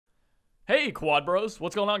Hey Quad Bros,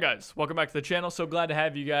 what's going on guys? Welcome back to the channel, so glad to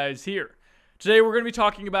have you guys here. Today we're going to be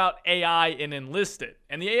talking about AI in Enlisted.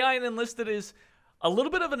 And the AI in Enlisted is a little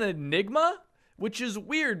bit of an enigma, which is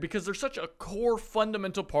weird because they're such a core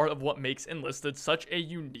fundamental part of what makes Enlisted such a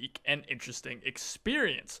unique and interesting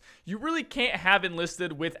experience. You really can't have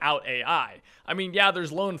Enlisted without AI. I mean, yeah,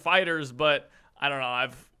 there's lone fighters, but I don't know,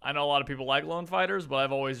 I know a lot of people like lone fighters, but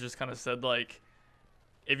I've always just kind of said like,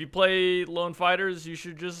 if you play lone fighters, you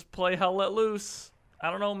should just play Hell Let Loose.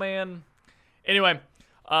 I don't know, man. Anyway,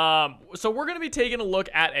 so we're going to be taking a look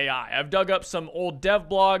at AI. I've dug up some old dev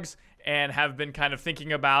blogs and have been kind of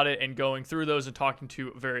thinking about it and going through those and talking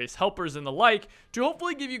to various helpers and the like to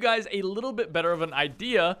hopefully give you guys a little bit better of an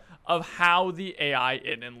idea of how the AI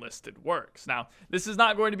in Enlisted works. Now, this is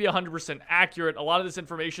not going to be 100% accurate. A lot of this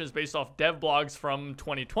information is based off dev blogs from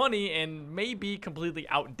 2020 and may be completely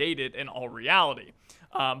outdated in all reality.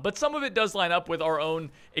 But some of it does line up with our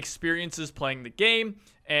own experiences playing the game,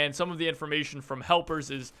 and some of the information from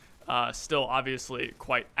helpers is still obviously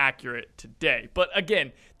quite accurate today. But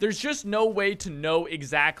again, there's just no way to know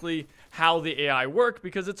exactly how the AI work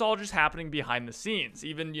because it's all just happening behind the scenes.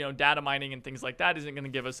 Even, data mining and things like that isn't going to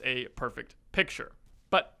give us a perfect picture.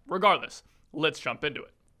 But regardless, let's jump into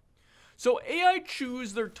it. So AI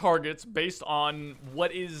choose their targets based on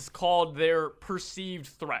what is called their perceived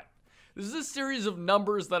threat. This is a series of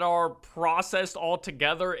numbers that are processed all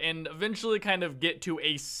together and eventually kind of get to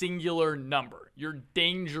a singular number, your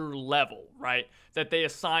danger level, right? That they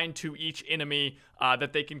assign to each enemy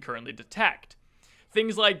that they can currently detect.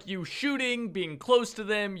 Things like you shooting, being close to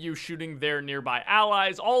them, you shooting their nearby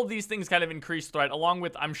allies, all of these things kind of increase threat, along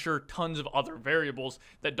with, I'm sure, tons of other variables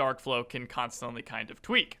that Darkflow can constantly kind of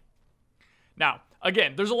tweak. Now,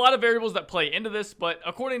 again, there's a lot of variables that play into this, but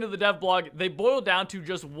according to the dev blog, they boil down to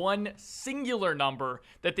just one singular number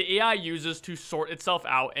that the AI uses to sort itself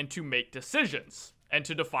out and to make decisions and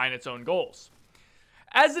to define its own goals.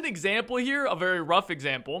 As an example here, a very rough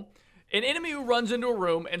example, an enemy who runs into a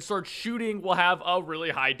room and starts shooting will have a really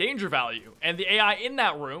high danger value, and the AI in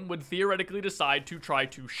that room would theoretically decide to try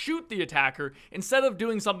to shoot the attacker instead of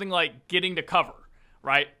doing something like getting to cover,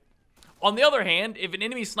 right? On the other hand, if an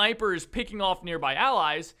enemy sniper is picking off nearby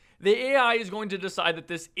allies, the AI is going to decide that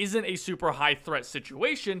this isn't a super high threat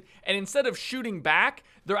situation, and instead of shooting back,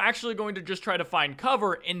 they're actually going to just try to find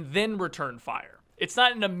cover and then return fire. It's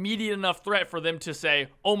not an immediate enough threat for them to say,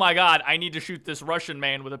 oh my god, I need to shoot this Russian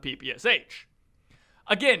man with a PPSH.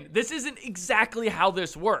 Again, this isn't exactly how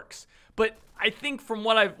this works, but I think from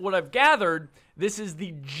what I've gathered, this is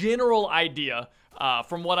the general idea,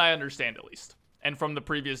 from what I understand at least, and from the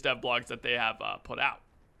previous dev blogs that they have put out.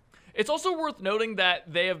 It's also worth noting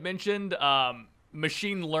that they have mentioned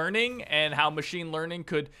machine learning and how machine learning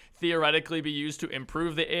could theoretically be used to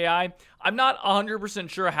improve the AI. I'm not 100%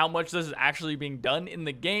 sure how much this is actually being done in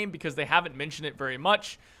the game because they haven't mentioned it very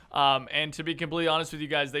much. And to be completely honest with you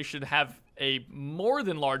guys, they should have a more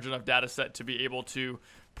than large enough data set to be able to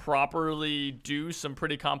properly do some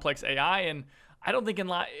pretty complex AI. And I don't think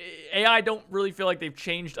AI don't really feel like they've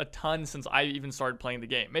changed a ton since I even started playing the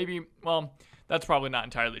game. Maybe, well, that's probably not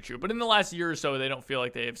entirely true. But in the last year or so, they don't feel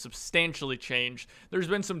like they have substantially changed. There's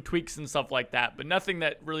been some tweaks and stuff like that, but nothing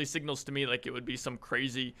that really signals to me like it would be some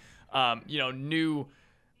crazy, new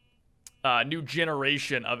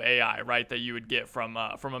generation of AI, right, that you would get from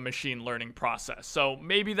a machine learning process. So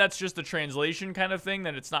maybe that's just a translation kind of thing,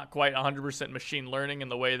 that it's not quite 100% machine learning in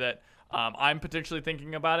the way that I'm potentially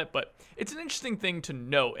thinking about it, but it's an interesting thing to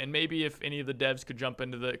note, and maybe if any of the devs could jump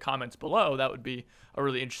into the comments below, that would be a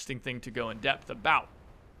really interesting thing to go in depth about.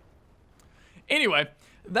 Anyway,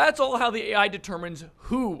 that's all how the AI determines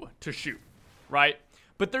who to shoot, right?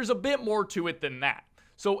 But there's a bit more to it than that.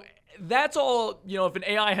 So that's all, if an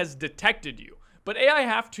AI has detected you. But AI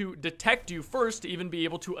have to detect you first to even be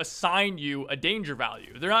able to assign you a danger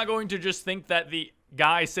value. They're not going to just think that the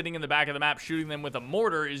guy sitting in the back of the map shooting them with a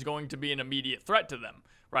mortar is going to be an immediate threat to them,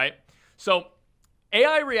 right? So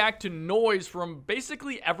AI react to noise from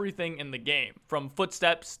basically everything in the game, from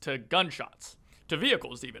footsteps to gunshots, to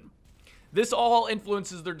vehicles even. This all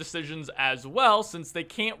influences their decisions as well, since they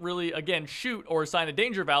can't really, again, shoot or assign a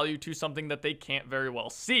danger value to something that they can't very well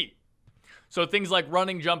see. So things like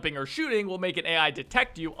running, jumping, or shooting will make an AI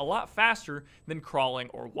detect you a lot faster than crawling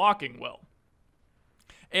or walking will.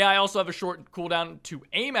 AI also have a short cooldown to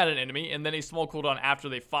aim at an enemy and then a small cooldown after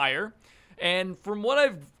they fire. And from what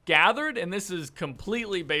I've gathered, and this is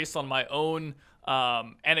completely based on my own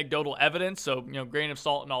anecdotal evidence, so, grain of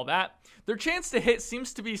salt and all that, their chance to hit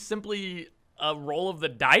seems to be simply a roll of the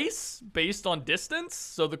dice based on distance.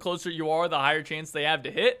 So the closer you are, the higher chance they have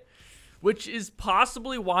to hit. which is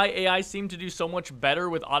possibly why AI seem to do so much better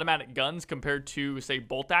with automatic guns compared to, say,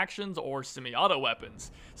 bolt actions or semi-auto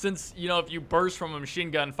weapons. Since, you know, if you burst from a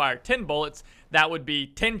machine gun and fire 10 bullets, that would be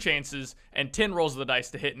 10 chances and 10 rolls of the dice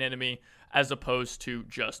to hit an enemy, as opposed to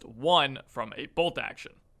just one from a bolt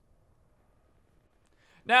action.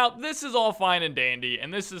 Now, this is all fine and dandy,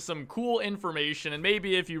 and this is some cool information, and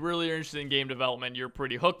maybe if you really are interested in game development, you're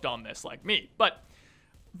pretty hooked on this like me. But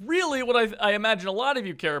really, what I imagine a lot of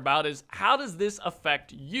you care about is, how does this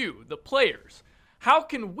affect you, the players? How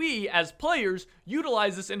can we, as players,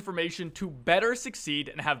 utilize this information to better succeed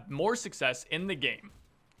and have more success in the game?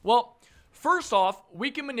 Well, first off, we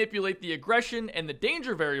can manipulate the aggression and the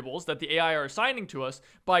danger variables that the AI are assigning to us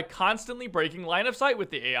by constantly breaking line of sight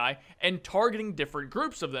with the AI and targeting different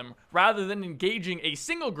groups of them, rather than engaging a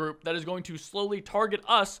single group that is going to slowly target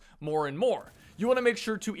us more and more. You want to make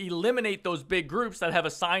sure to eliminate those big groups that have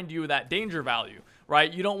assigned you that danger value,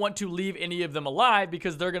 right? You don't want to leave any of them alive,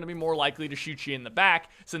 because they're going to be more likely to shoot you in the back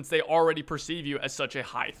since they already perceive you as such a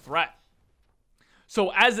high threat.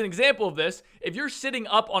 So as an example of this, if you're sitting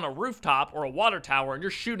up on a rooftop or a water tower and you're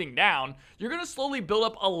shooting down, you're going to slowly build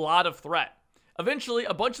up a lot of threat. Eventually,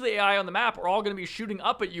 a bunch of the AI on the map are all going to be shooting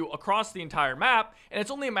up at you across the entire map, and it's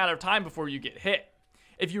only a matter of time before you get hit.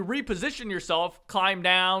 If you reposition yourself, climb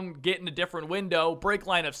down, get in a different window, break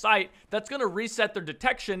line of sight, that's going to reset their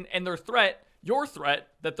detection, and their threat, your threat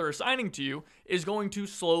that they're assigning to you, is going to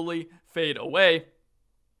slowly fade away,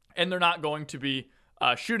 and they're not going to be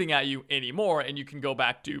shooting at you anymore, and you can go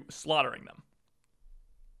back to slaughtering them.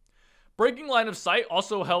 Breaking line of sight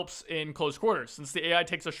also helps in close quarters, since the AI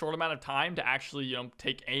takes a short amount of time to actually,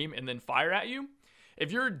 take aim and then fire at you.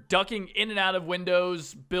 If you're ducking in and out of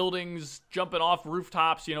windows, buildings, jumping off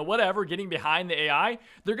rooftops, whatever, getting behind the AI,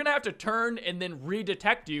 they're going to have to turn and then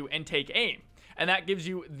redetect you and take aim. And that gives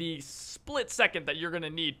you the split second that you're going to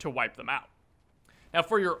need to wipe them out. Now,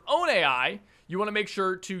 for your own AI, you want to make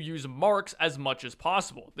sure to use marks as much as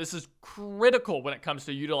possible. This is critical when it comes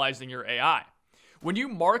to utilizing your AI. When you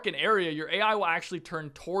mark an area, your AI will actually turn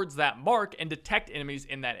towards that mark and detect enemies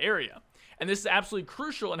in that area. And this is absolutely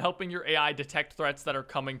crucial in helping your AI detect threats that are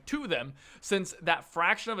coming to them, since that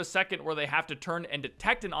fraction of a second where they have to turn and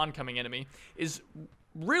detect an oncoming enemy is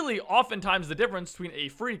really oftentimes the difference between a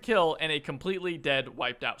free kill and a completely dead,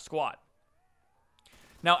 wiped out squad.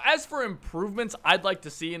 Now, as for improvements I'd like to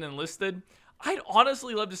see in Enlisted, I'd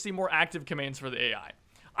honestly love to see more active commands for the AI.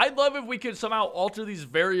 I'd love if we could somehow alter these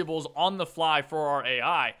variables on the fly for our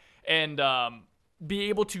AI and be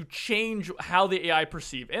able to change how the AI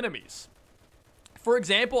perceive enemies. For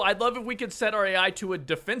example, I'd love if we could set our AI to a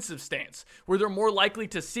defensive stance, where they're more likely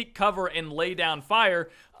to seek cover and lay down fire,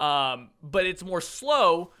 but it's more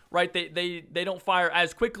slow, right? They don't fire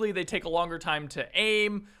as quickly, they take a longer time to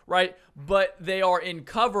aim, right? But they are in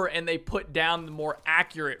cover and they put down the more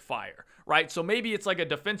accurate fire, right? So maybe it's like a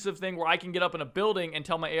defensive thing where I can get up in a building and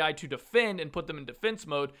tell my AI to defend and put them in defense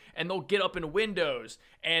mode, and they'll get up in windows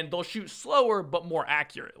and they'll shoot slower but more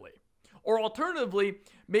accurately. Or alternatively,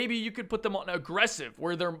 maybe you could put them on aggressive,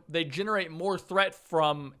 where they generate more threat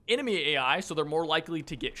from enemy AI, so they're more likely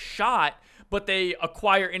to get shot, but they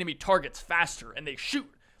acquire enemy targets faster and they shoot.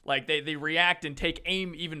 Like they react and take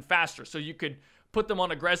aim even faster. So you could put them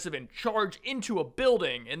on aggressive and charge into a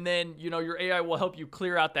building, and then, your AI will help you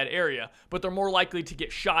clear out that area, but they're more likely to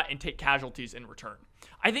get shot and take casualties in return.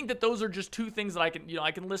 I think that those are just two things that I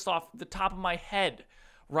can list off the top of my head,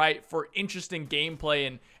 right, for interesting gameplay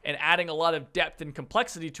and adding a lot of depth and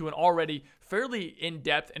complexity to an already fairly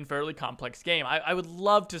in-depth and fairly complex game. I would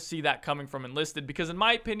love to see that coming from Enlisted, because in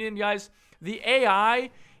my opinion, guys, the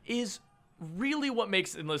AI is really what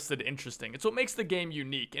makes Enlisted interesting. It's what makes the game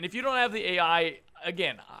unique. And if you don't have the AI,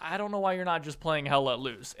 again, I don't know why you're not just playing hell let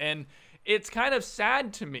loose. And it's kind of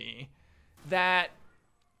sad to me that,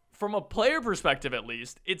 from a player perspective at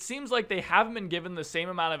least, it seems like they haven't been given the same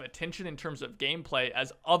amount of attention in terms of gameplay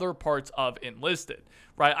as other parts of Enlisted,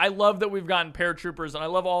 right? I love that we've gotten paratroopers, and I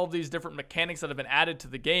love all of these different mechanics that have been added to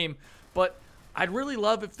the game, but I'd really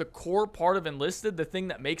love if the core part of Enlisted, the thing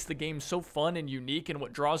that makes the game so fun and unique and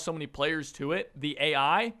what draws so many players to it, the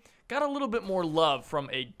AI, got a little bit more love from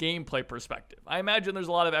a gameplay perspective. I imagine there's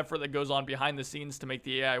a lot of effort that goes on behind the scenes to make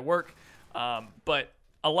the AI work, but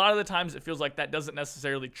a lot of the times it feels like that doesn't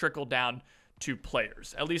necessarily trickle down to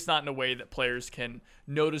players, at least not in a way that players can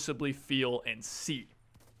noticeably feel and see.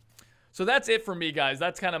 So that's it for me, guys.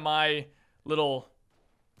 That's kind of my little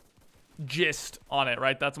gist on it,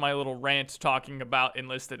 right? That's my little rant talking about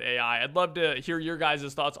Enlisted AI. I'd love to hear your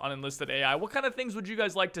guys' thoughts on Enlisted AI. What kind of things would you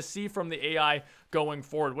guys like to see from the AI going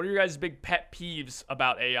forward? What are your guys' big pet peeves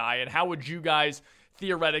about AI, and how would you guys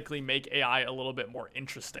theoretically make AI a little bit more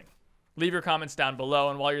interesting? Leave your comments down below,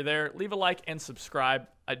 and while you're there, leave a like and subscribe.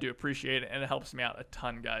 I do appreciate it, and it helps me out a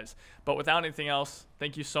ton, guys. But without anything else,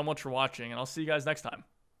 thank you so much for watching, and I'll see you guys next time.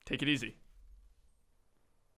 Take it easy.